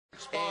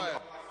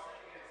expired.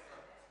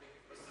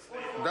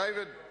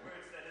 David,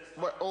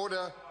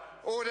 order.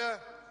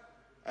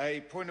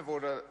 A point of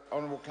order,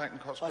 Honourable Clayton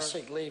Cosgrove. I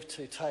seek leave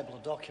to table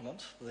a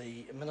document,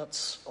 the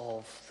minutes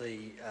of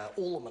the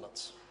all the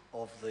minutes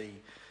of the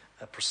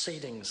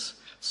proceedings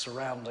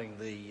surrounding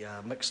the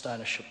mixed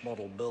ownership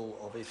model bill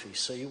of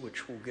FEC,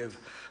 which will give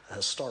a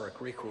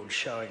historic record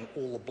showing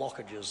all the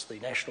blockages the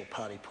National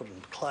Party put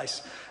in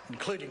place,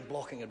 including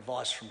blocking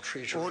advice from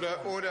Treasury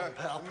on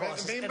power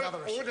prices and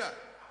other issues.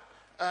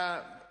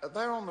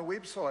 They're on the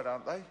website,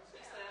 aren't they?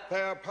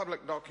 They are a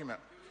public document.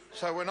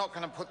 So we're not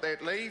going to put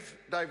that leave.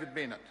 David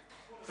Bennett.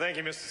 Thank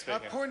you, Mr.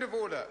 Speaker. Point of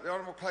order, the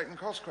Honourable Clayton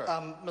Cosgrove.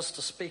 Mr.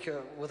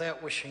 Speaker,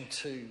 without wishing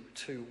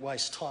to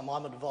waste time,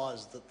 I'm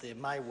advised that there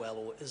may well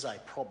or is a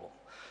problem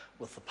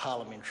with the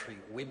parliamentary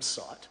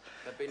website,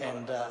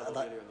 and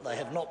they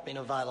have not been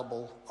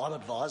available, I'm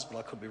advised, but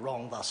I could be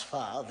wrong thus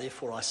far,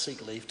 therefore I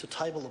seek leave to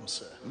table them,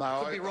 sir. No,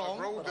 I've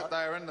ruled that they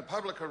are in the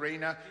public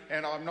arena,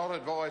 and I'm not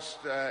advised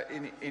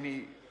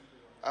any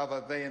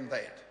other than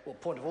that. Well,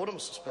 point of order,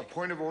 Mr. Speaker. A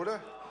point of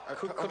order?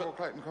 Honourable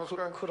Clayton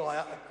Cosgrove. Could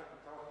I...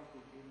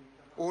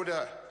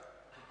 Order.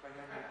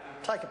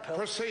 Take a pill.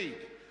 Proceed.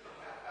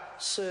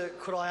 Sir,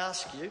 could I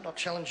ask you, not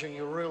challenging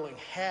your ruling,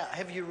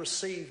 have you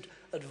received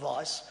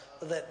advice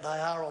that they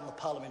are on the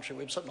parliamentary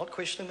website? Not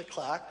questioning the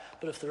clerk,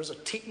 but if there is a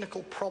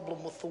technical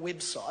problem with the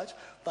website,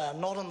 they are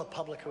not in the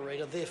public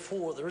arena,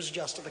 therefore there is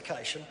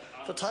justification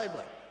for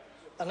tabling.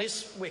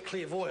 Unless we're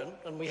clairvoyant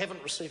and we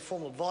haven't received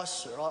formal advice,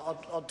 sir,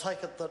 I'd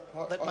take it that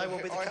may well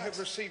be the case. I have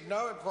received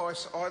no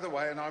advice either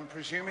way, and I'm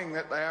presuming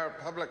that they are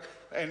public,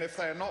 and if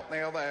they are not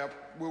now, they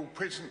will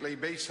presently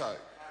be so.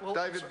 Well,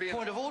 David Bennett.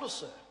 Point of order,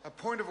 sir. A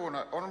point of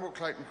order. Honourable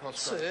Clayton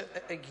Cosgrove. Sir,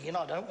 again,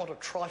 I don't want to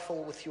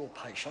trifle with your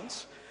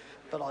patience,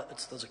 but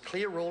there's a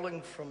clear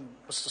ruling from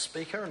Mr.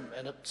 Speaker,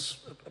 and it's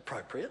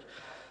appropriate,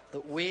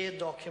 that where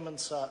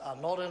documents are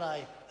not in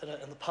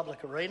the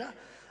public arena,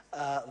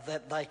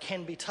 that they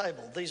can be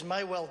tabled. These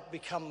may well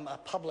become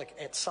public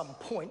at some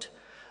point,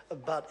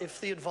 but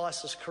if the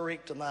advice is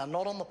correct and they are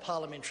not on the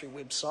parliamentary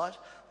website,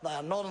 they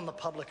are not in the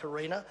public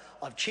arena,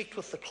 I've checked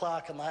with the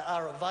clerk and they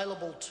are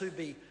available to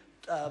be,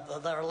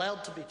 they're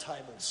allowed to be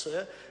tabled,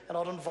 sir, and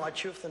I'd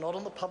invite you, if they're not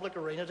on the public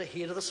arena, to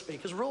hear to the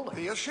Speaker's ruling.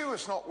 The issue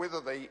is not whether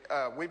the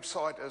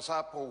website is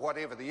up or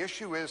whatever. The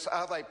issue is,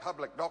 are they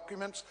public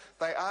documents?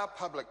 They are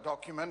public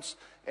documents,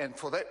 and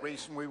for that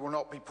reason we will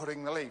not be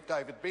putting the leave.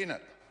 David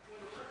Bennett.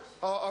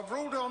 I've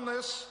ruled on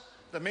this.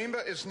 The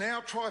member is now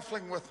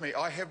trifling with me.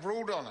 I have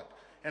ruled on it.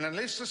 And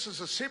unless this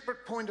is a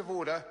separate point of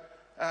order,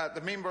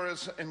 the member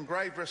is in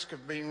grave risk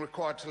of being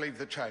required to leave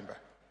the chamber.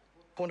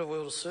 Point of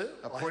order, sir.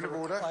 A point of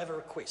order. I have a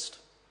request.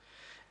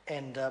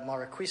 And my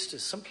request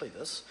is simply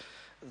this,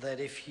 that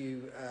if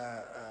you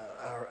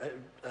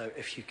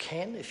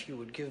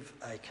would give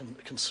a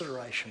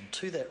consideration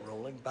to that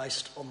ruling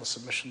based on the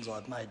submissions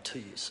I've made to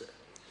you, sir.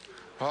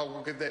 I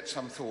will give that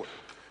some thought.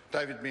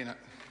 David Bennett.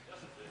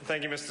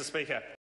 Thank you, Mr. Speaker.